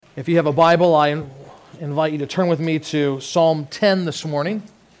If you have a Bible, I invite you to turn with me to Psalm 10 this morning.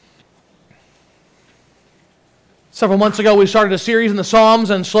 Several months ago, we started a series in the Psalms,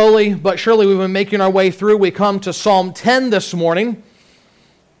 and slowly but surely we've been making our way through. We come to Psalm 10 this morning,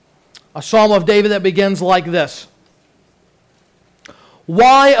 a psalm of David that begins like this.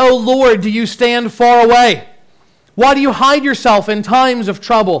 Why, O Lord, do you stand far away? Why do you hide yourself in times of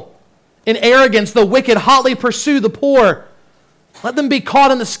trouble? In arrogance, the wicked hotly pursue the poor. Let them be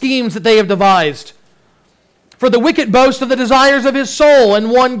caught in the schemes that they have devised. For the wicked boasts of the desires of his soul, and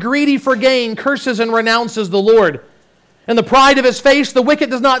one greedy for gain curses and renounces the Lord. In the pride of his face, the wicked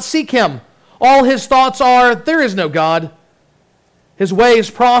does not seek him. All his thoughts are, there is no God. His ways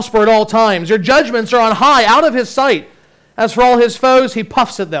prosper at all times. Your judgments are on high, out of his sight. As for all his foes, he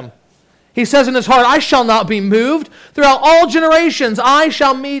puffs at them. He says in his heart, I shall not be moved. Throughout all generations, though I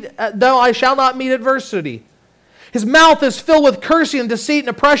shall not meet adversity. His mouth is filled with cursing and deceit and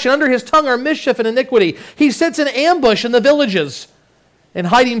oppression. Under his tongue are mischief and iniquity. He sits in ambush in the villages. In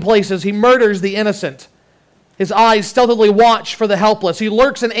hiding places, he murders the innocent. His eyes stealthily watch for the helpless. He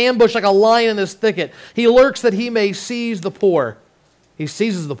lurks in ambush like a lion in his thicket. He lurks that he may seize the poor. He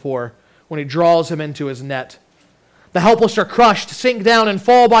seizes the poor when he draws him into his net. The helpless are crushed, sink down, and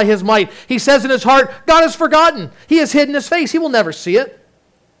fall by his might. He says in his heart, God has forgotten. He has hidden his face. He will never see it.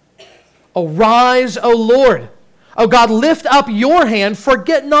 Arise, O Lord. O God, lift up your hand,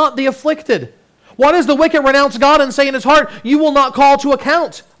 forget not the afflicted. Why does the wicked renounce God and say in his heart, you will not call to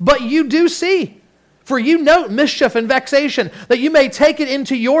account? But you do see. For you note mischief and vexation, that you may take it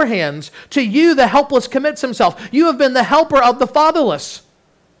into your hands. To you the helpless commits himself. You have been the helper of the fatherless.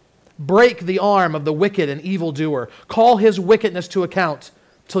 Break the arm of the wicked and evildoer. Call his wickedness to account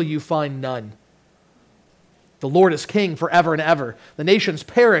till you find none. The Lord is king forever and ever. The nations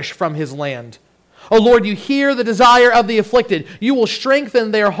perish from his land. O Lord, you hear the desire of the afflicted. You will strengthen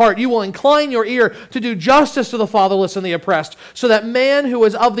their heart. You will incline your ear to do justice to the fatherless and the oppressed, so that man who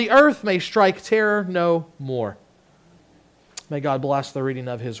is of the earth may strike terror no more. May God bless the reading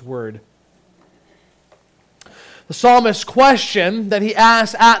of his word. The psalmist's question that he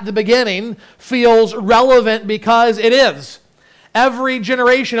asks at the beginning feels relevant because it is. Every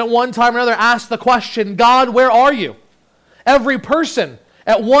generation at one time or another asks the question, God, where are you? Every person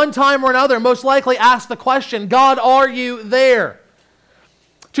at one time or another most likely asked the question, God, are you there?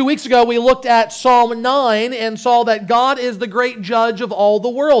 2 weeks ago, we looked at Psalm 9 and saw that God is the great judge of all the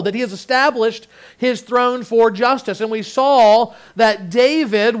world, that he has established his throne for justice. And we saw that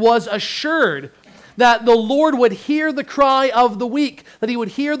David was assured that the Lord would hear the cry of the weak, that he would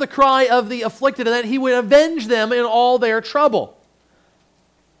hear the cry of the afflicted, and that he would avenge them in all their trouble.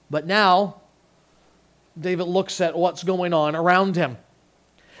 But now, David looks at what's going on around him.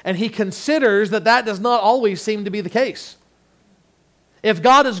 And he considers that does not always seem to be the case. If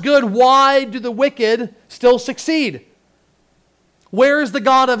God is good, why do the wicked still succeed? Where is the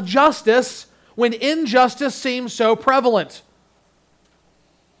God of justice when injustice seems so prevalent?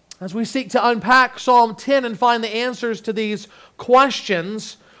 As we seek to unpack Psalm 10 and find the answers to these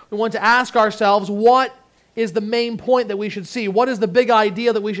questions, we want to ask ourselves, what is the main point that we should see? What is the big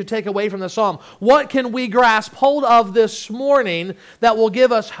idea that we should take away from the psalm? What can we grasp hold of this morning that will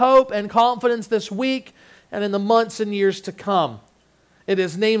give us hope and confidence this week and in the months and years to come? It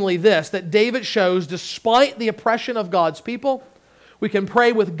is namely this, that David shows, despite the oppression of God's people, we can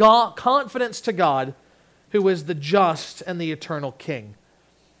pray with confidence to God, who is the just and the eternal King.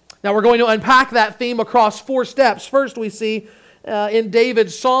 Now we're going to unpack that theme across 4 steps. First, we see in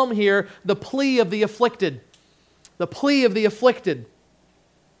David's psalm here, the plea of the afflicted. The plea of the afflicted.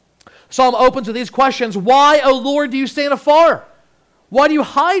 Psalm opens with these questions. Why, O Lord, do you stand afar? Why do you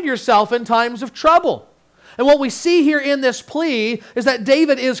hide yourself in times of trouble? And what we see here in this plea is that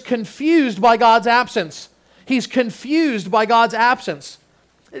David is confused by God's absence. He's confused by God's absence.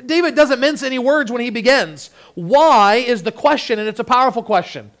 David doesn't mince any words when he begins. Why is the question, and it's a powerful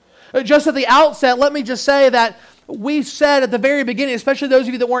question. Just at the outset, let me just say that we said at the very beginning, especially those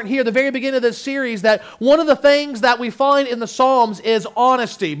of you that weren't here, the very beginning of this series, that one of the things that we find in the Psalms is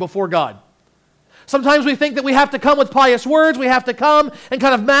honesty before God. Sometimes we think that we have to come with pious words, we have to come and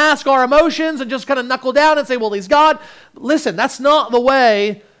kind of mask our emotions and just kind of knuckle down and say, well, he's God. Listen, that's not the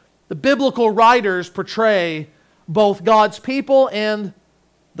way the biblical writers portray both God's people and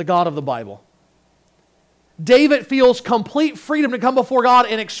the God of the Bible. David feels complete freedom to come before God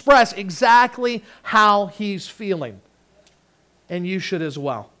and express exactly how he's feeling. And you should as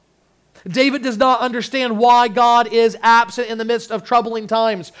well. David does not understand why God is absent in the midst of troubling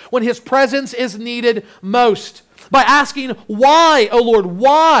times, when his presence is needed most. By asking, why, O Lord,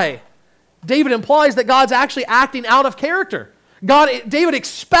 why? David implies that God's actually acting out of character. David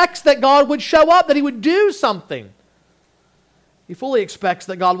expects that God would show up, that he would do something. He fully expects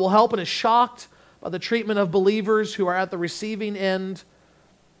that God will help and is shocked by the treatment of believers who are at the receiving end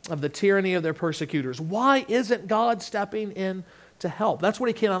of the tyranny of their persecutors. Why isn't God stepping in to help? That's what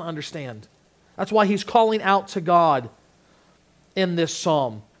he cannot understand. That's why he's calling out to God in this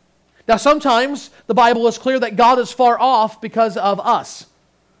psalm. Now, sometimes the Bible is clear that God is far off because of us.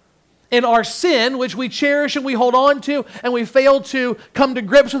 In our sin, which we cherish and we hold on to, and we fail to come to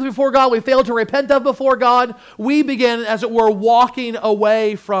grips with before God, we fail to repent of before God, we begin, as it were, walking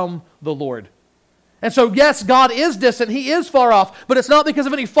away from the Lord. And so, yes, God is distant, he is far off, but it's not because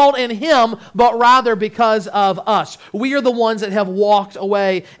of any fault in him, but rather because of us. We are the ones that have walked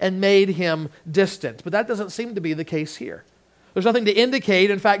away and made him distant. But that doesn't seem to be the case here. There's nothing to indicate,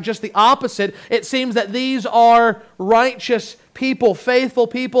 in fact, just the opposite. It seems that these are righteous people, faithful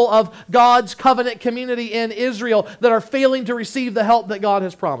people of God's covenant community in Israel that are failing to receive the help that God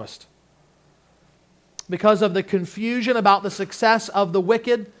has promised. Because of the confusion about the success of the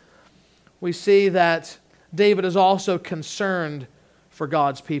wicked, we see that David is also concerned for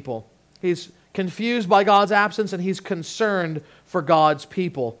God's people. He's confused by God's absence and he's concerned for God's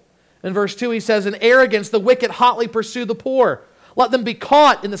people. In verse 2 he says, "In arrogance the wicked hotly pursue the poor. Let them be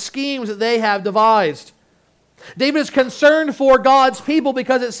caught in the schemes that they have devised." David is concerned for God's people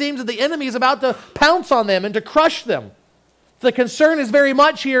because it seems that the enemy is about to pounce on them and to crush them. The concern is very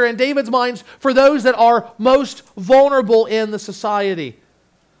much here in David's mind for those that are most vulnerable in the society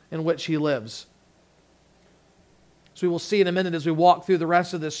in which he lives. As we will see in a minute as we walk through the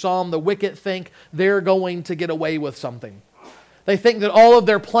rest of this psalm, the wicked think they're going to get away with something. They think that all of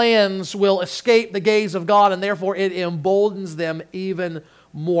their plans will escape the gaze of God, and therefore it emboldens them even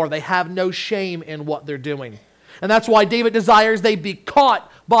more. They have no shame in what they're doing. And that's why David desires they be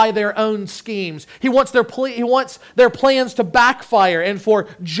caught by their own schemes. He wants their plans to backfire and for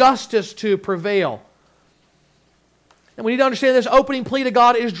justice to prevail. And we need to understand this opening plea to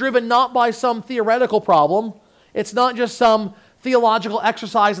God is driven not by some theoretical problem. It's not just some theological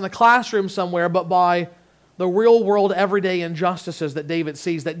exercise in the classroom somewhere, but by the real world everyday injustices that David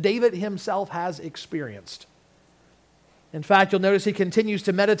sees, that David himself has experienced. In fact, you'll notice he continues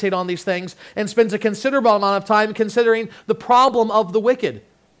to meditate on these things and spends a considerable amount of time considering the problem of the wicked.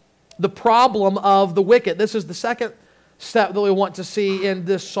 The problem of the wicked. This is the second step that we want to see in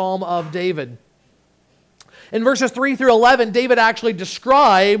this Psalm of David. In verses 3 through 11, David actually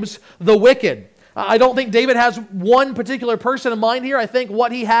describes the wicked. I don't think David has one particular person in mind here. I think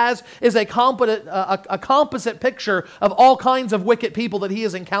what he has is a composite picture of all kinds of wicked people that he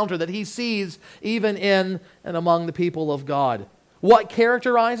has encountered, that he sees even in and among the people of God. What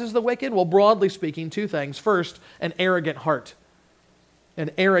characterizes the wicked? Well, broadly speaking, two things. First, an arrogant heart.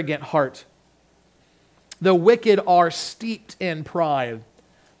 An arrogant heart. The wicked are steeped in pride.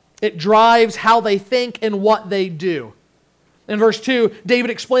 It drives how they think and what they do. In verse 2, David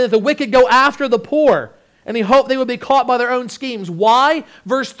explained that the wicked go after the poor, and he hoped they would be caught by their own schemes. Why?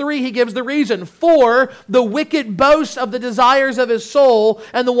 Verse 3, he gives the reason. "For the wicked boasts of the desires of his soul,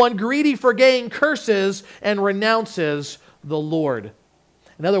 and the one greedy for gain curses and renounces the Lord."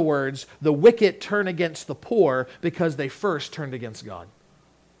 In other words, the wicked turn against the poor because they first turned against God.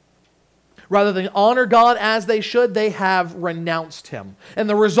 Rather than honor God as they should, they have renounced him. And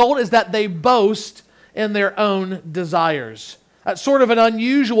the result is that they boast in their own desires. That's sort of an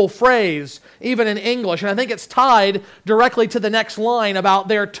unusual phrase, even in English, and I think it's tied directly to the next line about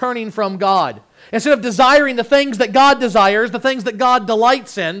their turning from God. Instead of desiring the things that God desires, the things that God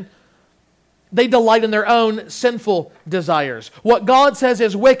delights in, they delight in their own sinful desires. What God says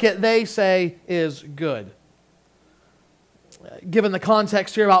is wicked, they say is good. Given the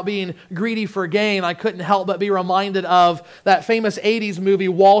context here about being greedy for gain, I couldn't help but be reminded of that famous 80s movie,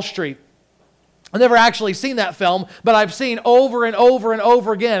 Wall Street. I've never actually seen that film, but I've seen over and over and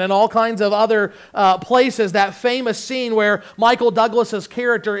over again in all kinds of other places that famous scene where Michael Douglas's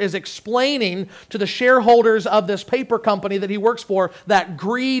character is explaining to the shareholders of this paper company that he works for that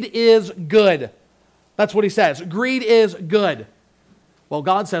greed is good. That's what he says. Greed is good. Well,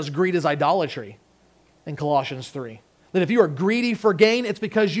 God says greed is idolatry in Colossians 3. That if you are greedy for gain, it's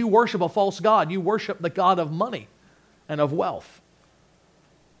because you worship a false god. You worship the god of money and of wealth.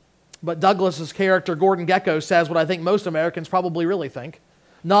 But Douglas's character, Gordon Gekko, says what I think most Americans probably really think.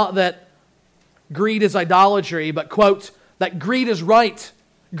 Not that greed is idolatry, but, quote, that greed is right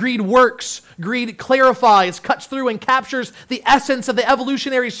Greed works. Greed clarifies, cuts through, and captures the essence of the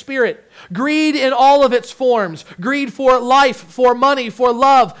evolutionary spirit. Greed in all of its forms, greed for life, for money, for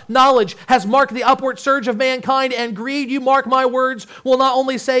love, knowledge, has marked the upward surge of mankind, and greed, you mark my words, will not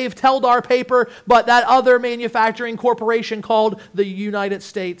only save Teldar Paper, but that other manufacturing corporation called the United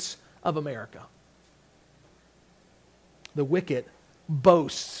States of America. The wicked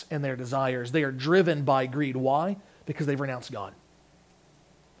boasts in their desires. They are driven by greed. Why? Because they've renounced God.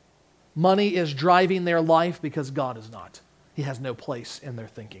 Money is driving their life because God is not. He has no place in their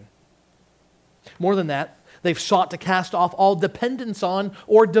thinking. More than that, they've sought to cast off all dependence on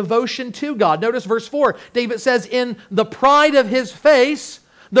or devotion to God. Notice verse 4. David says, in the pride of his face,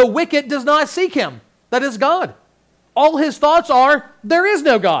 the wicked does not seek him. That is God. All his thoughts are, there is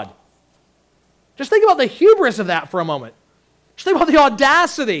no God. Just think about the hubris of that for a moment. Just think about the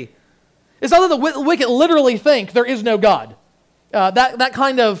audacity. It's not that the wicked literally think there is no God. That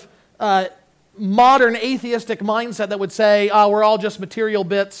kind of modern atheistic mindset that would say, we're all just material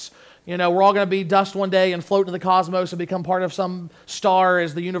bits. We're all going to be dust one day and float into the cosmos and become part of some star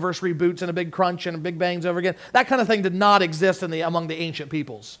as the universe reboots in a big crunch and a big bangs over again. That kind of thing did not exist among the ancient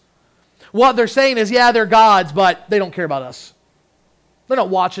peoples. What they're saying is, yeah, they're gods, but they don't care about us. They're not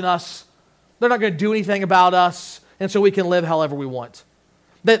watching us. They're not going to do anything about us, and so we can live however we want.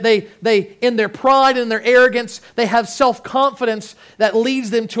 They, in their pride and their arrogance, they have self-confidence that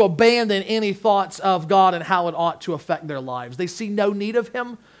leads them to abandon any thoughts of God and how it ought to affect their lives. They see no need of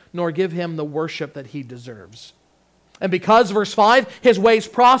Him, nor give Him the worship that He deserves. And because, verse 5, His ways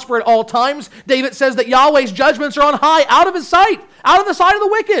prosper at all times, David says that Yahweh's judgments are on high, out of His sight, out of the sight of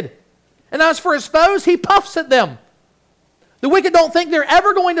the wicked. And as for His foes, He puffs at them. The wicked don't think they're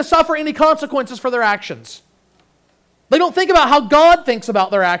ever going to suffer any consequences for their actions. They don't think about how God thinks about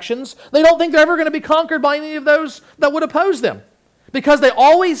their actions. They don't think they're ever going to be conquered by any of those that would oppose them. Because they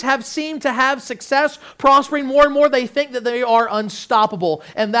always have seemed to have success, prospering more and more, they think that they are unstoppable,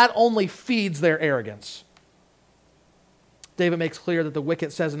 and that only feeds their arrogance. David makes clear that the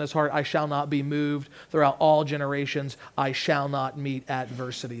wicked says in his heart, I shall not be moved throughout all generations. I shall not meet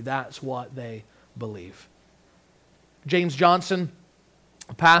adversity. That's what they believe. James Johnson,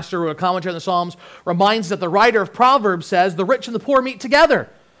 a pastor who wrote a commentary on the Psalms, reminds that the writer of Proverbs says, the rich and the poor meet together.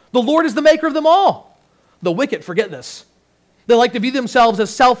 The Lord is the maker of them all. The wicked forget this. They like to view themselves as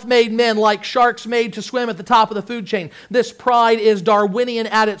self-made men, like sharks made to swim at the top of the food chain. This pride is Darwinian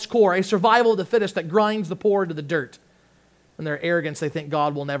at its core, a survival of the fittest that grinds the poor to the dirt. In their arrogance, they think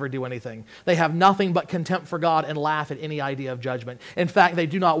God will never do anything. They have nothing but contempt for God and laugh at any idea of judgment. In fact, they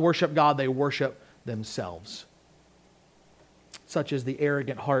do not worship God, they worship themselves. Such is the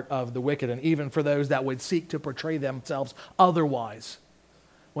arrogant heart of the wicked, and even for those that would seek to portray themselves otherwise.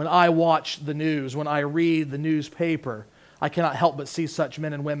 When I watch the news, when I read the newspaper, I cannot help but see such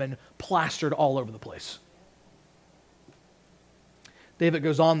men and women plastered all over the place. David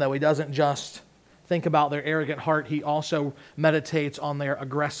goes on, though. He doesn't just think about their arrogant heart. He also meditates on their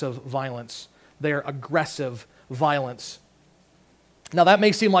aggressive violence. Their aggressive violence. Now, that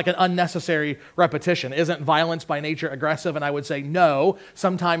may seem like an unnecessary repetition. Isn't violence by nature aggressive? And I would say no.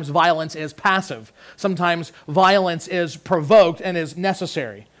 Sometimes violence is passive. Sometimes violence is provoked and is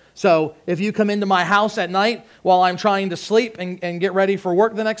necessary. So if you come into my house at night while I'm trying to sleep and get ready for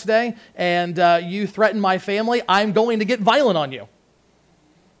work the next day, and you threaten my family, I'm going to get violent on you.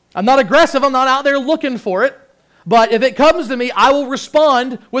 I'm not aggressive. I'm not out there looking for it. But if it comes to me, I will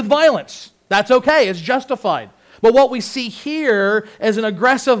respond with violence. That's okay. It's justified. But what we see here is an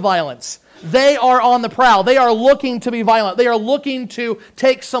aggressive violence. They are on the prowl. They are looking to be violent. They are looking to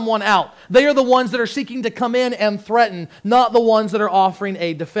take someone out. They are the ones that are seeking to come in and threaten, not the ones that are offering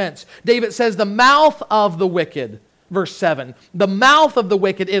a defense. David says the mouth of the wicked, verse 7, the mouth of the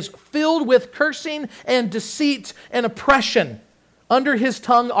wicked is filled with cursing and deceit and oppression. Under his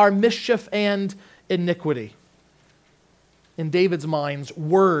tongue are mischief and iniquity. In David's mind,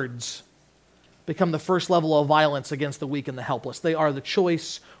 words become the first level of violence against the weak and the helpless. They are the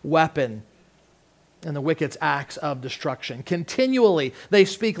choice weapon in the wicked's acts of destruction. Continually, they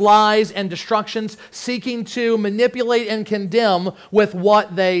speak lies and destructions, seeking to manipulate and condemn with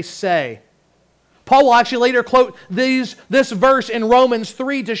what they say. Paul will actually later quote this verse in Romans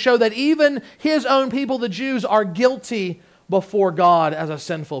 3 to show that even his own people, the Jews, are guilty before God as a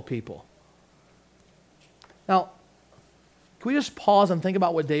sinful people. Now, can we just pause and think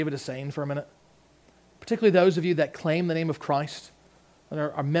about what David is saying for a minute? Particularly those of you that claim the name of Christ and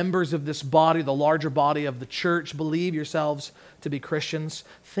are members of this body, the larger body of the church, believe yourselves to be Christians.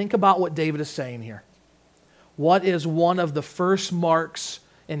 Think about what David is saying here. What is one of the first marks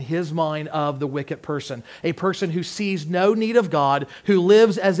in his mind of the wicked person. A person who sees no need of God, who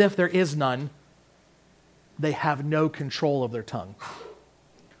lives as if there is none. They have no control of their tongue.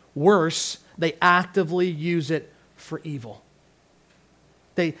 Worse, they actively use it for evil.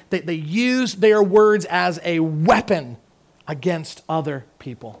 They use their words as a weapon against other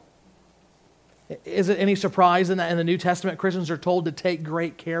people. Is it any surprise in that in the New Testament Christians are told to take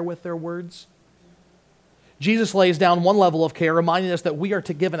great care with their words? Jesus lays down one level of care, reminding us that we are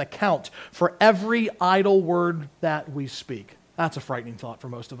to give an account for every idle word that we speak. That's a frightening thought for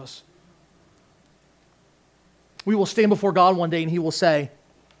most of us. We will stand before God one day and he will say,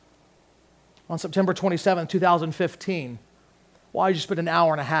 on September 27, 2015, why did you spend an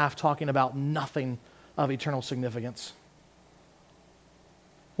hour and a half talking about nothing of eternal significance?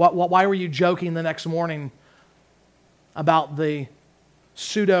 Why were you joking the next morning about the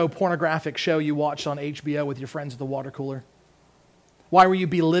pseudo-pornographic show you watched on HBO with your friends at the water cooler? Why were you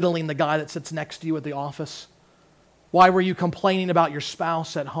belittling the guy that sits next to you at the office? Why were you complaining about your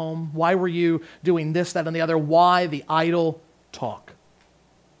spouse at home? Why were you doing this, that, and the other? Why the idle talk?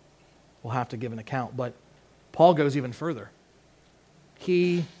 We'll have to give an account, but Paul goes even further.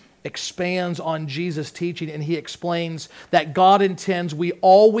 He expands on Jesus' teaching and he explains that God intends we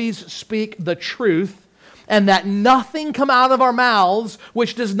always speak the truth and that nothing come out of our mouths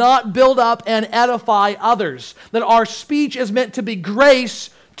which does not build up and edify others. That our speech is meant to be grace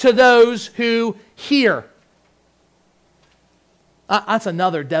to those who hear. That's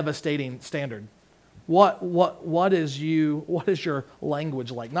another devastating standard. What is your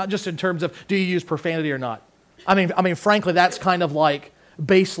language like? Not just in terms of do you use profanity or not. I mean, frankly, that's kind of like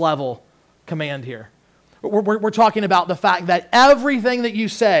base level command here. We're talking about the fact that everything that you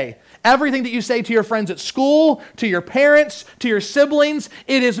say to your friends at school, to your parents, to your siblings,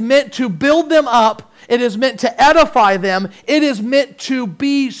 it is meant to build them up. It is meant to edify them. It is meant to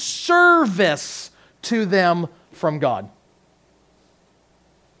be service to them from God.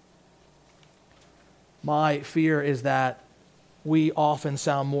 My fear is that we often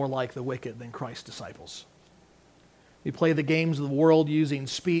sound more like the wicked than Christ's disciples. We play the games of the world using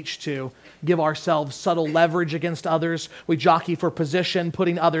speech to give ourselves subtle leverage against others. We jockey for position,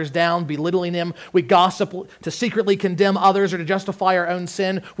 putting others down, belittling them. We gossip to secretly condemn others or to justify our own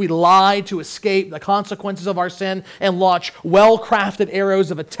sin. We lie to escape the consequences of our sin and launch well-crafted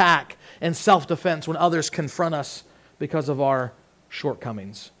arrows of attack and self-defense when others confront us because of our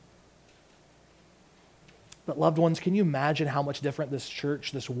shortcomings. But loved ones, can you imagine how much different this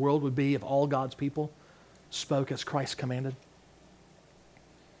church, this world would be if all God's people spoke as Christ commanded?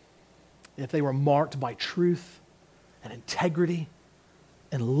 If they were marked by truth and integrity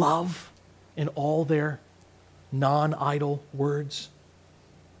and love in all their non-idle words.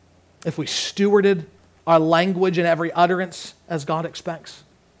 If we stewarded our language and every utterance as God expects.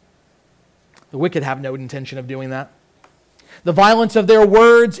 The wicked have no intention of doing that. The violence of their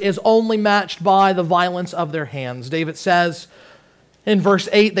words is only matched by the violence of their hands. David says in verse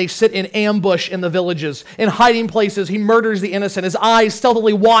 8, they sit in ambush in the villages. In hiding places, he murders the innocent. His eyes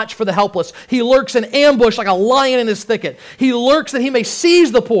stealthily watch for the helpless. He lurks in ambush like a lion in his thicket. He lurks that he may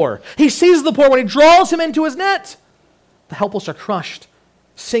seize the poor. He seizes the poor when he draws him into his net. The helpless are crushed,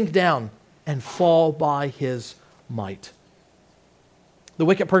 sink down, and fall by his might. The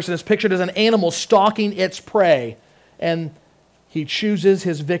wicked person is pictured as an animal stalking its prey, and he chooses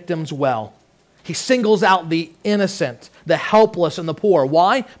his victims well. He singles out the innocent, the helpless, and the poor.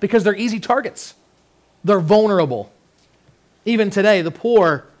 Why? Because they're easy targets. They're vulnerable. Even today, the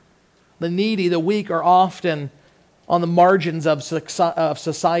poor, the needy, the weak are often on the margins of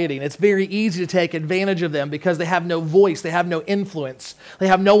society. And it's very easy to take advantage of them because they have no voice, they have no influence, they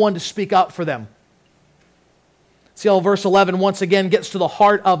have no one to speak up for them. See how verse 11 once again gets to the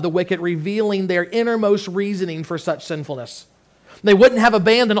heart of the wicked, revealing their innermost reasoning for such sinfulness. They wouldn't have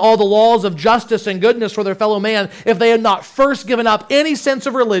abandoned all the laws of justice and goodness for their fellow man if they had not first given up any sense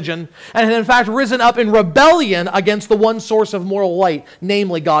of religion and had in fact risen up in rebellion against the one source of moral light,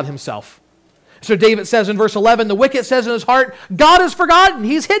 namely God himself. So David says in verse 11, the wicked says in his heart, God has forgotten.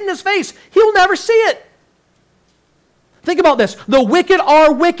 He's hidden his face. He'll never see it. Think about this. The wicked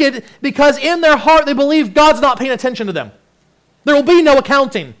are wicked because in their heart they believe God's not paying attention to them. There will be no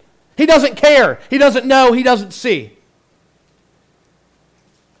accounting. He doesn't care. He doesn't know. He doesn't see.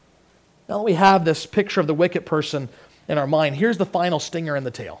 Now that we have this picture of the wicked person in our mind, here's the final stinger in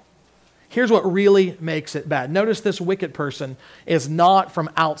the tail. Here's what really makes it bad. Notice this wicked person is not from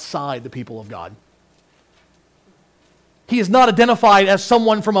outside the people of God. He is not identified as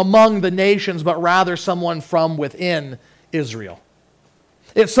someone from among the nations, but rather someone from within Israel.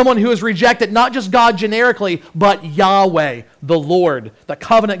 It's someone who has rejected not just God generically, but Yahweh, the Lord, the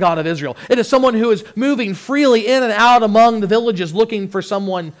covenant God of Israel. It is someone who is moving freely in and out among the villages looking for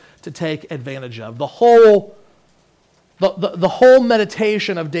someone to take advantage of. The whole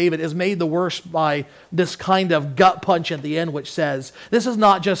meditation of David is made the worse by this kind of gut punch at the end, which says, this is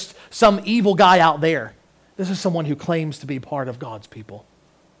not just some evil guy out there. This is someone who claims to be part of God's people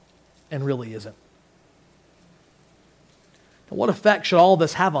and really isn't. What effect should all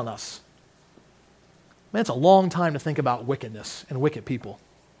this have on us? Man, it's a long time to think about wickedness and wicked people.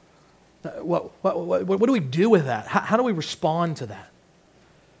 What do we do with that? How do we respond to that?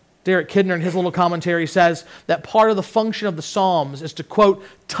 Derek Kidner, in his little commentary, says that part of the function of the Psalms is to, quote,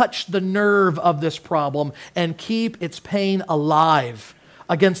 touch the nerve of this problem and keep its pain alive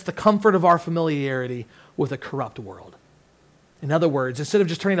against the comfort of our familiarity with a corrupt world. In other words, instead of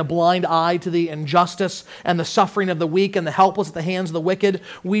just turning a blind eye to the injustice and the suffering of the weak and the helpless at the hands of the wicked,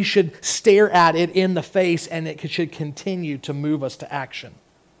 we should stare at it in the face, and it should continue to move us to action.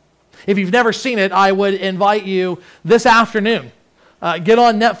 If you've never seen it, I would invite you this afternoon. Get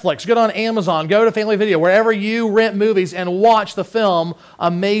on Netflix, get on Amazon, go to Family Video, wherever you rent movies, and watch the film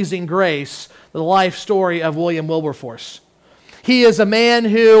Amazing Grace, the life story of William Wilberforce. He is a man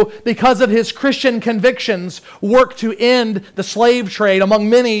who, because of his Christian convictions, worked to end the slave trade,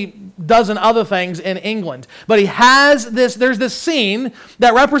 among many dozen other things, in England. But he has there's this scene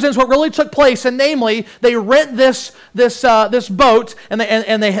that represents what really took place, and namely, they rent this boat, and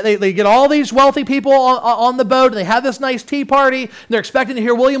they get all these wealthy people on the boat, and they have this nice tea party, and they're expecting to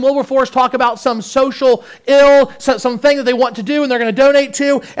hear William Wilberforce talk about some social ill, something that they want to do, and they're going to donate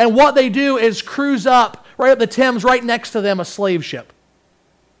to, and what they do is cruise up right up the Thames, right next to them, a slave ship.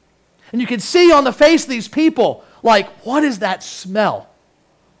 And you can see on the face of these people, like, what is that smell?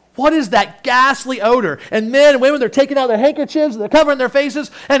 What is that ghastly odor? And men and women, they're taking out their handkerchiefs, they're covering their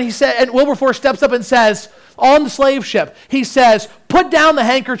faces, and Wilberforce steps up and says, on the slave ship, he says, put down the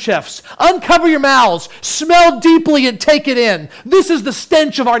handkerchiefs, uncover your mouths, smell deeply and take it in. This is the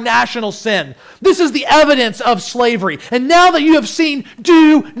stench of our national sin. This is the evidence of slavery. And now that you have seen,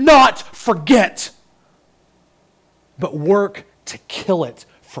 do not forget, but work to kill it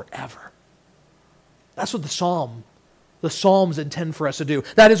forever. That's what the Psalms intend for us to do.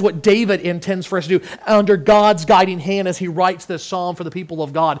 That is what David intends for us to do under God's guiding hand as he writes this psalm for the people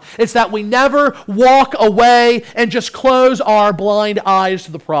of God. It's that we never walk away and just close our blind eyes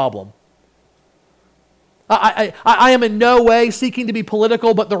to the problem. I am in no way seeking to be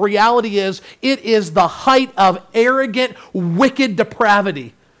political, but the reality is it is the height of arrogant, wicked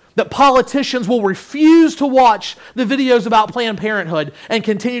depravity that politicians will refuse to watch the videos about Planned Parenthood and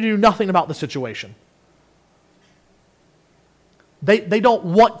continue to do nothing about the situation. They don't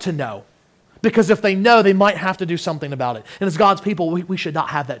want to know, because if they know, they might have to do something about it. And as God's people, we should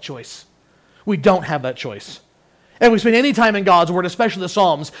not have that choice. We don't have that choice. And we spend any time in God's Word, especially the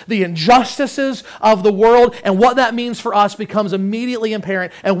Psalms, the injustices of the world and what that means for us becomes immediately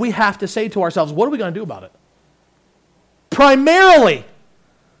apparent, and we have to say to ourselves, what are we going to do about it? Primarily,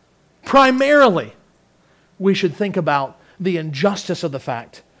 we should think about the injustice of the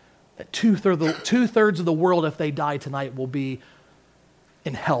fact that two-thirds of the world, if they die tonight, will be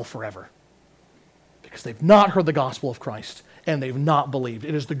in hell forever because they've not heard the gospel of Christ and they've not believed.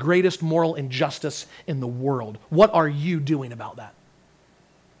 It is the greatest moral injustice in the world. What are you doing about that?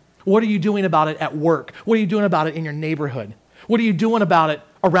 What are you doing about it at work? What are you doing about it in your neighborhood? What are you doing about it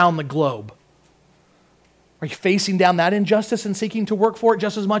around the globe? Are you facing down that injustice and seeking to work for it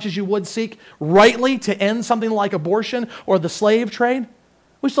just as much as you would seek rightly to end something like abortion or the slave trade?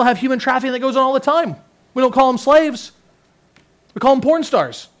 We still have human trafficking that goes on all the time. We don't call them slaves. We call them porn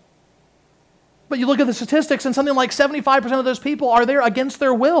stars. But you look at the statistics and something like 75% of those people are there against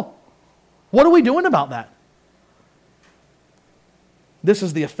their will. What are we doing about that? This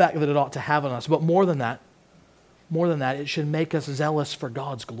is the effect that it ought to have on us. But more than that, it should make us zealous for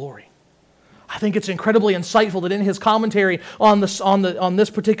God's glory. I think it's incredibly insightful that in his commentary on this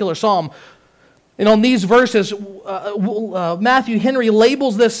particular psalm, and on these verses, Matthew Henry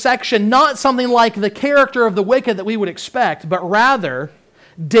labels this section not something like the character of the wicked that we would expect, but rather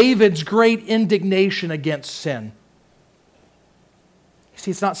David's great indignation against sin. You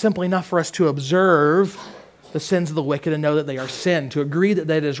see, it's not simply enough for us to observe the sins of the wicked and know that they are sin, to agree that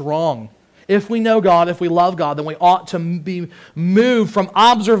that is wrong. If we know God, if we love God, then we ought to be moved from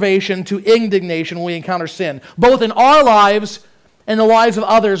observation to indignation when we encounter sin, both in our lives and the lives of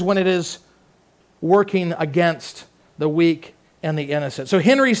others when it is working against the weak and the innocent. So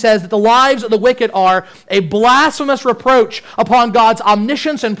Henry says that the lives of the wicked are a blasphemous reproach upon God's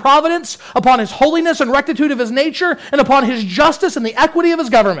omniscience and providence, upon his holiness and rectitude of his nature, and upon his justice and the equity of his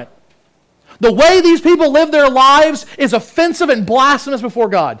government. The way these people live their lives is offensive and blasphemous before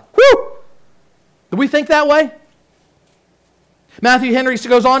God. Whew! Do we think that way? Matthew Henry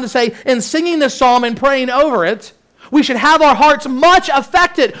goes on to say, in singing this psalm and praying over it, we should have our hearts much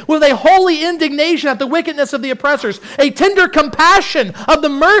affected with a holy indignation at the wickedness of the oppressors, a tender compassion of the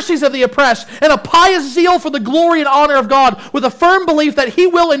mercies of the oppressed, and a pious zeal for the glory and honor of God, with a firm belief that he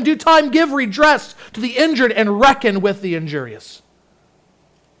will in due time give redress to the injured and reckon with the injurious.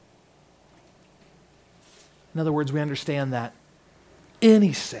 In other words, we understand that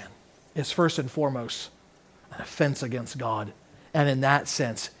any sin is first and foremost an offense against God, and in that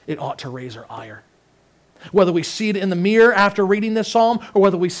sense, it ought to raise our ire. Whether we see it in the mirror after reading this psalm, or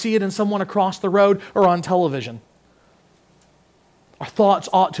whether we see it in someone across the road or on television, our thoughts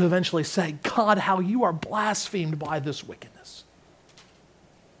ought to eventually say, God, how you are blasphemed by this wickedness.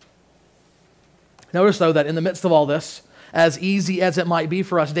 Notice, though, that in the midst of all this, as easy as it might be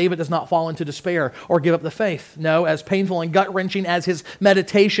for us, David does not fall into despair or give up the faith. No, as painful and gut-wrenching as his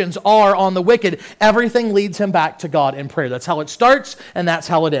meditations are on the wicked, everything leads him back to God in prayer. That's how it starts, and that's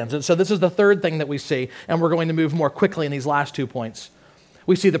how it ends. And so this is the third thing that we see, and we're going to move more quickly in these last 2 points.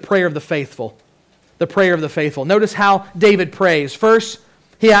 We see the prayer of the faithful. The prayer of the faithful. Notice how David prays. First,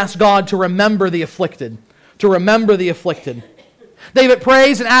 he asks God to remember the afflicted. To remember the afflicted. David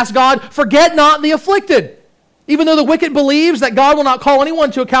prays and asks God, forget not the afflicted. Even though the wicked believes that God will not call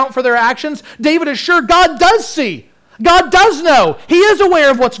anyone to account for their actions, David is sure God does see. God does know. He is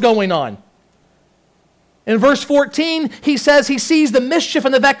aware of what's going on. In verse 14, he says he sees the mischief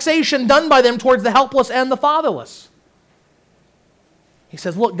and the vexation done by them towards the helpless and the fatherless. He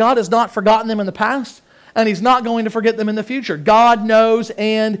says, look, God has not forgotten them in the past, and he's not going to forget them in the future. God knows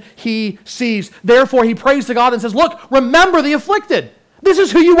and he sees. Therefore, he prays to God and says, look, remember the afflicted. This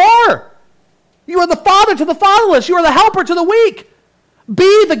is who you are. You are the father to the fatherless. You are the helper to the weak.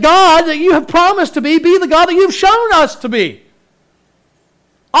 Be the God that you have promised to be. Be the God that you've shown us to be.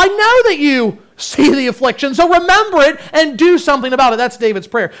 I know that you see the affliction, so remember it and do something about it. That's David's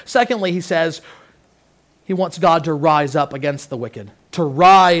prayer. Secondly, he says he wants God to rise up against the wicked. To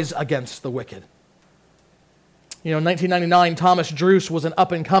rise against the wicked. You know, in 1999, Thomas Druce was an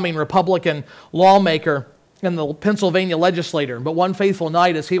up-and-coming Republican lawmaker and the Pennsylvania legislator. But one fateful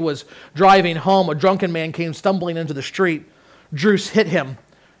night as he was driving home, a drunken man came stumbling into the street. Druce hit him.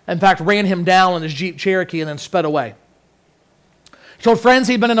 In fact, ran him down in his Jeep Cherokee and then sped away. He told friends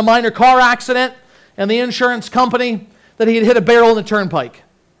he'd been in a minor car accident and the insurance company that he had hit a barrel in the turnpike. If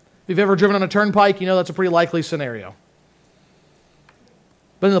you've ever driven on a turnpike, you know that's a pretty likely scenario.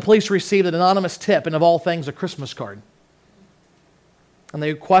 But then the police received an anonymous tip and, of all things, a Christmas card. And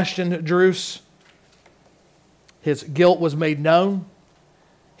they questioned Druce. His guilt was made known,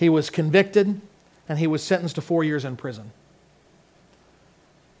 he was convicted, and he was sentenced to 4 years in prison.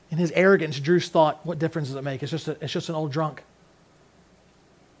 In his arrogance, Druce thought, what difference does it make? It's just an old drunk.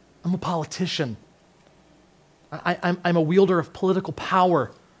 I'm a politician. I'm a wielder of political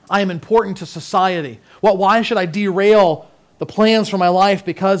power. I am important to society. Why should I derail the plans for my life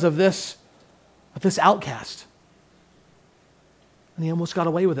because of this outcast? And he almost got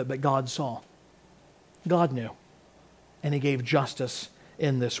away with it, but God saw. God knew. And he gave justice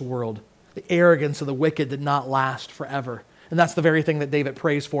in this world. The arrogance of the wicked did not last forever. And that's the very thing that David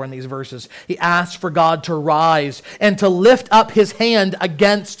prays for in these verses. He asks for God to rise and to lift up his hand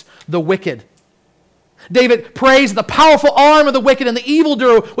against the wicked. David prays that the powerful arm of the wicked and the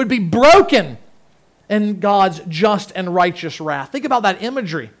evildoer would be broken in God's just and righteous wrath. Think about that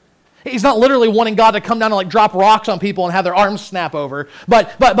imagery. He's not literally wanting God to come down and like drop rocks on people and have their arms snap over.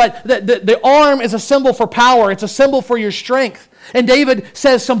 But the arm is a symbol for power. It's a symbol for your strength. And David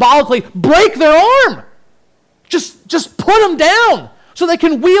says symbolically, break their arm. Just put them down so they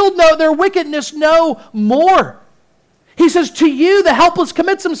can wield their wickedness no more. He says, to you the helpless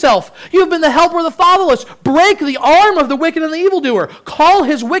commits himself. You have been the helper of the fatherless. Break the arm of the wicked and the evildoer. Call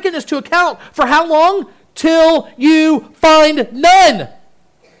his wickedness to account. For how long? Till you find none.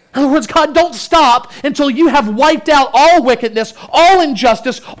 In other words, God, don't stop until you have wiped out all wickedness, all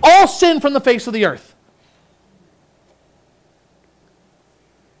injustice, all sin from the face of the earth.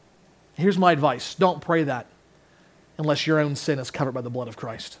 Here's my advice. Don't pray that unless your own sin is covered by the blood of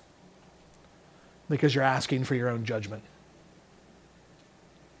Christ, because you're asking for your own judgment.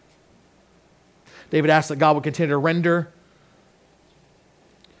 David asks that God would continue to render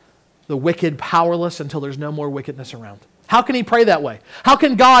the wicked powerless until there's no more wickedness around. How can he pray that way? How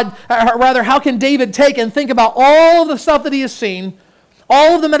can David take and think about all of the stuff that he has seen,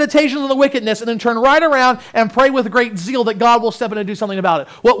 all of the meditations on the wickedness, and then turn right around and pray with great zeal that God will step in and do something about it?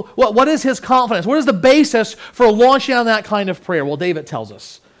 What is his confidence? What is the basis for launching on that kind of prayer? Well, David tells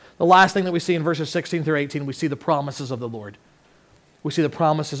us. The last thing that we see in verses 16 through 18, we see the promises of the Lord. We see the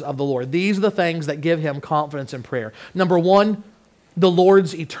promises of the Lord. These are the things that give him confidence in prayer. Number one, the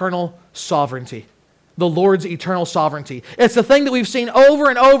Lord's eternal sovereignty. The Lord's eternal sovereignty. It's the thing that we've seen over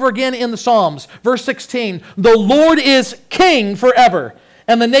and over again in the Psalms. Verse 16, the Lord is king forever,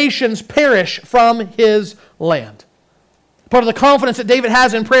 and the nations perish from his land. Part of the confidence that David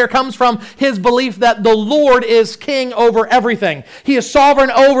has in prayer comes from his belief that the Lord is king over everything. He is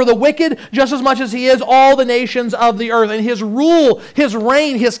sovereign over the wicked just as much as he is all the nations of the earth. And his rule, his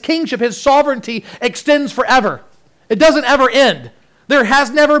reign, his kingship, his sovereignty extends forever. It doesn't ever end. There has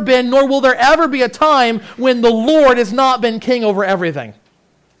never been, nor will there ever be a time when the Lord has not been king over everything.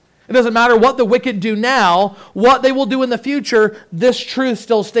 It doesn't matter what the wicked do now, what they will do in the future, this truth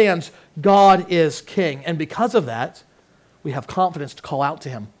still stands. God is king. And because of that, we have confidence to call out to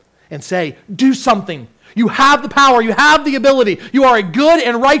him and say, do something. You have the power. You have the ability. You are a good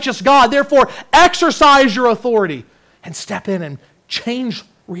and righteous God. Therefore, exercise your authority and step in and change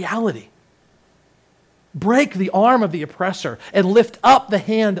reality. Break the arm of the oppressor and lift up the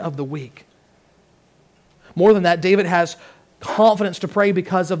hand of the weak. More than that, David has confidence to pray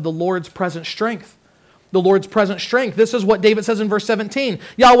because of the Lord's present strength. The Lord's present strength. This is what David says in verse 17.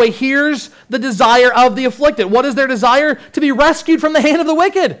 Yahweh hears the desire of the afflicted. What is their desire? To be rescued from the hand of the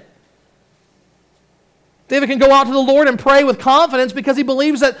wicked. David can go out to the Lord and pray with confidence because he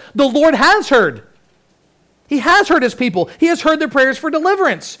believes that the Lord has heard. He has heard his people. He has heard their prayers for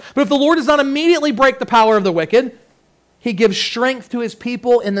deliverance. But if the Lord does not immediately break the power of the wicked, he gives strength to his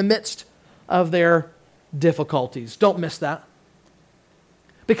people in the midst of their difficulties. Don't miss that.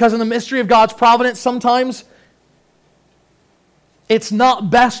 Because in the mystery of God's providence, sometimes it's not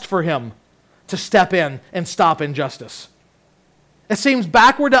best for him to step in and stop injustice. It seems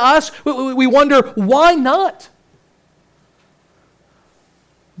backward to us. We wonder, why not?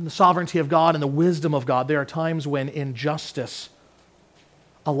 In the sovereignty of God and the wisdom of God, there are times when injustice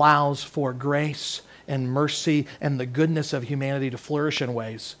allows for grace and mercy and the goodness of humanity to flourish in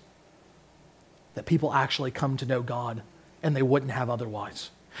ways that people actually come to know God and they wouldn't have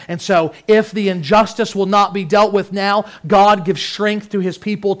otherwise. And so, if the injustice will not be dealt with now, God gives strength to his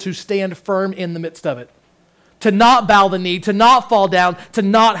people to stand firm in the midst of it, to not bow the knee, to not fall down, to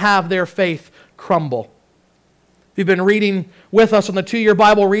not have their faith crumble. If you've been reading with us on the 2-year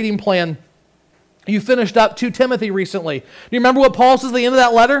Bible reading plan, you finished up 2 Timothy recently. Do you remember what Paul says at the end of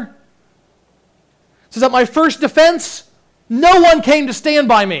that letter? It says, at my first defense, no one came to stand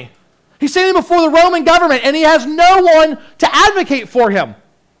by me. He's standing before the Roman government, and he has no one to advocate for him.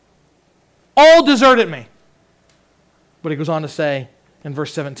 All deserted me. But he goes on to say in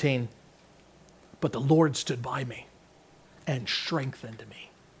verse 17, but the Lord stood by me and strengthened me.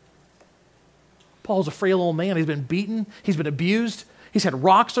 Paul's a frail old man. He's been beaten. He's been abused. He's had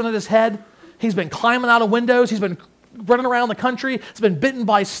rocks thrown at his head. He's been climbing out of windows. He's been running around the country. He's been bitten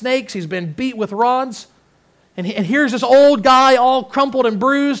by snakes. He's been beat with rods. And here's this old guy all crumpled and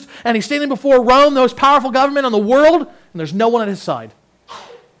bruised, and he's standing before Rome, the most powerful government in the world, and there's no one at his side.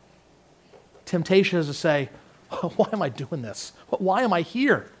 Temptation is to say, why am I doing this? Why am I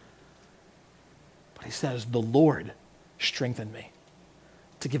here? But he says, the Lord strengthened me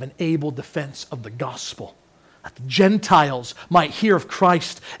to give an able defense of the gospel, that the Gentiles might hear of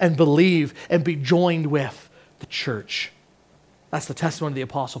Christ and believe and be joined with the church. That's the testimony of the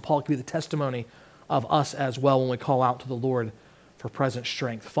Apostle Paul. It can be the testimony of us as well when we call out to the Lord for present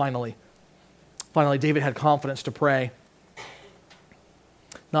strength. Finally, David had confidence to pray,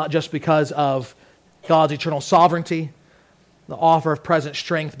 not just because of God's eternal sovereignty, the offer of present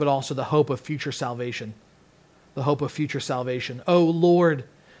strength, but also the hope of future salvation. The hope of future salvation. O Lord,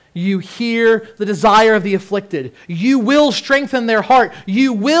 you hear the desire of the afflicted. You will strengthen their heart.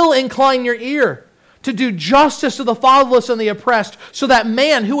 You will incline your ear to do justice to the fatherless and the oppressed, so that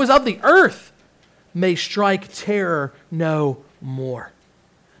man who is of the earth may strike terror no more.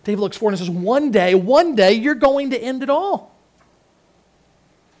 David looks forward and says, one day, you're going to end it all.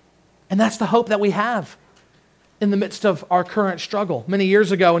 And that's the hope that we have in the midst of our current struggle. Many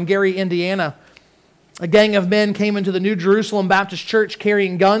years ago in Gary, Indiana, a gang of men came into the New Jerusalem Baptist Church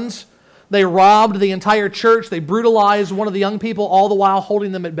carrying guns. They robbed the entire church. They brutalized one of the young people, all the while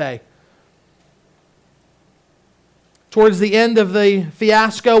holding them at bay. Towards the end of the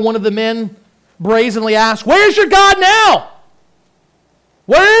fiasco, one of the men brazenly asked, "Where's your God now?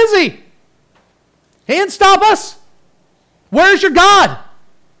 Where is he? He didn't stop us." Where's your God?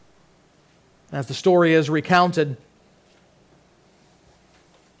 As the story is recounted,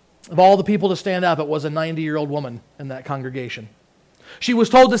 of all the people to stand up, it was a 90-year-old woman in that congregation. She was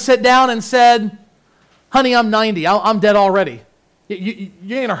told to sit down and said, honey, I'm 90. I'm dead already. You ain't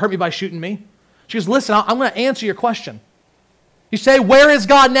going to hurt me by shooting me. She goes, listen, I'm going to answer your question. You say, where is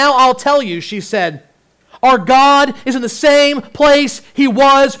God now? I'll tell you, she said. Our God is in the same place He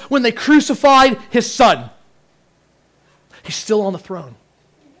was when they crucified His Son. He's still on the throne.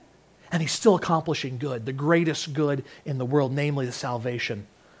 And He's still accomplishing good, the greatest good in the world, namely the salvation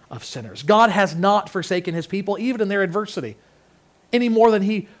of sinners. God has not forsaken His people, even in their adversity, any more than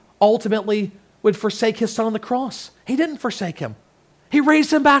He ultimately would forsake His Son on the cross. He didn't forsake Him. He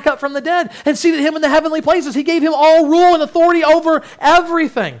raised Him back up from the dead and seated Him in the heavenly places. He gave Him all rule and authority over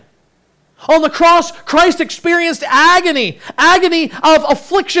everything. On the cross, Christ experienced agony of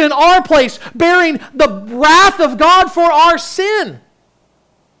affliction in our place, bearing the wrath of God for our sin,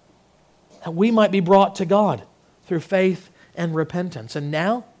 that we might be brought to God through faith and repentance. And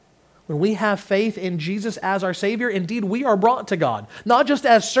now, when we have faith in Jesus as our Savior, indeed we are brought to God, not just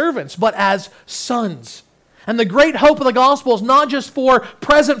as servants, but as sons. And the great hope of the gospel is not just for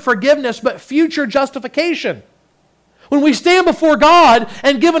present forgiveness, but future justification. When we stand before God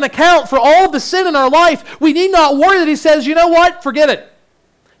and give an account for all the sin in our life, we need not worry that He says, you know what, forget it.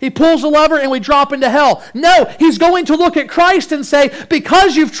 He pulls the lever and we drop into hell. No, He's going to look at Christ and say,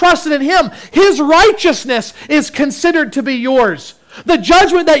 because you've trusted in Him, His righteousness is considered to be yours. The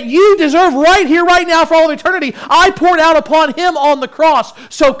judgment that you deserve right here, right now, for all of eternity, I poured out upon Him on the cross.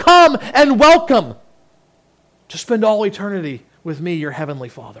 So come and welcome to spend all eternity with me, your heavenly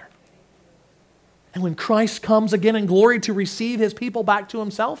Father. And when Christ comes again in glory to receive His people back to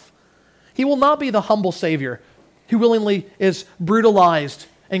Himself, He will not be the humble Savior who willingly is brutalized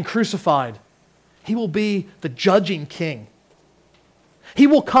and crucified. He will be the judging King. He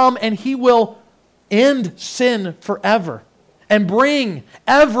will come and He will end sin forever and bring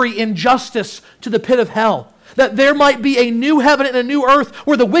every injustice to the pit of hell, that there might be a new heaven and a new earth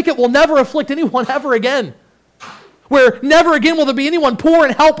where the wicked will never afflict anyone ever again, where never again will there be anyone poor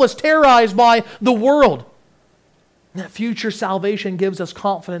and helpless, terrorized by the world. And that future salvation gives us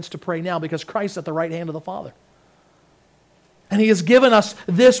confidence to pray now because Christ is at the right hand of the Father. And He has given us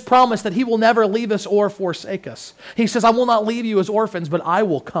this promise that He will never leave us or forsake us. He says, I will not leave you as orphans, but I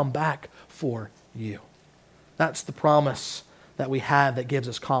will come back for you. That's the promise that we have that gives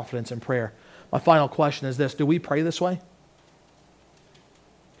us confidence in prayer. My final question is this: do we pray this way?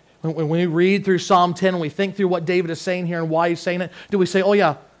 When we read through Psalm 10 and we think through what David is saying here and why he's saying it, do we say, oh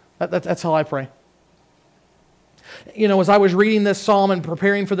yeah, that's how I pray? You know, as I was reading this psalm and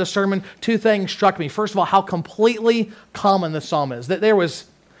preparing for this sermon, two things struck me. First of all, how completely common this psalm is. That there was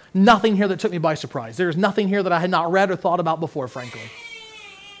nothing here that took me by surprise. There was nothing here that I had not read or thought about before, frankly.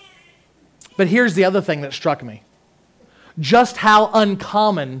 But here's the other thing that struck me. Just how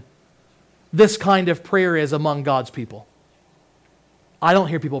uncommon this kind of prayer is among God's people. I don't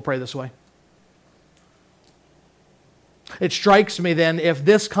hear people pray this way. It strikes me then, if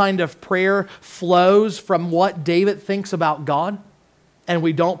this kind of prayer flows from what David thinks about God, and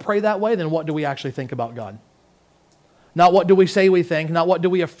we don't pray that way, then what do we actually think about God? Not what do we say we think, not what do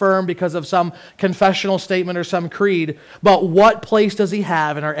we affirm because of some confessional statement or some creed, but what place does He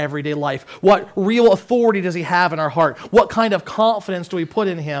have in our everyday life? What real authority does He have in our heart? What kind of confidence do we put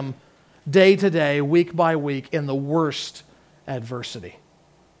in Him day to day, week by week, in the worst adversity?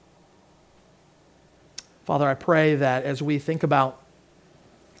 Father, I pray that as we think about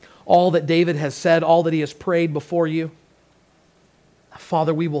all that David has said, all that he has prayed before You,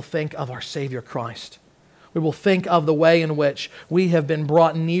 Father, we will think of our Savior Christ. We will think of the way in which we have been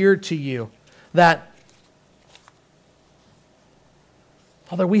brought near to You, that,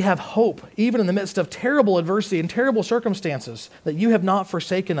 Father, we have hope, even in the midst of terrible adversity and terrible circumstances, that You have not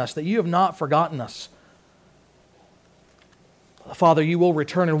forsaken us, that You have not forgotten us. Father, You will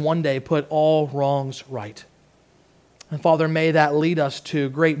return and one day put all wrongs right. And Father, may that lead us to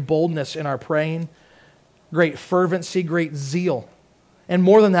great boldness in our praying, great fervency, great zeal. And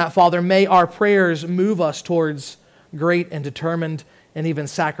more than that, Father, may our prayers move us towards great and determined and even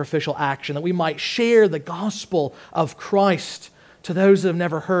sacrificial action, that we might share the gospel of Christ to those that have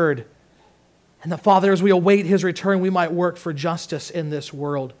never heard. And that, Father, as we await His return, we might work for justice in this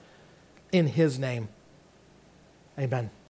world. In His name, amen.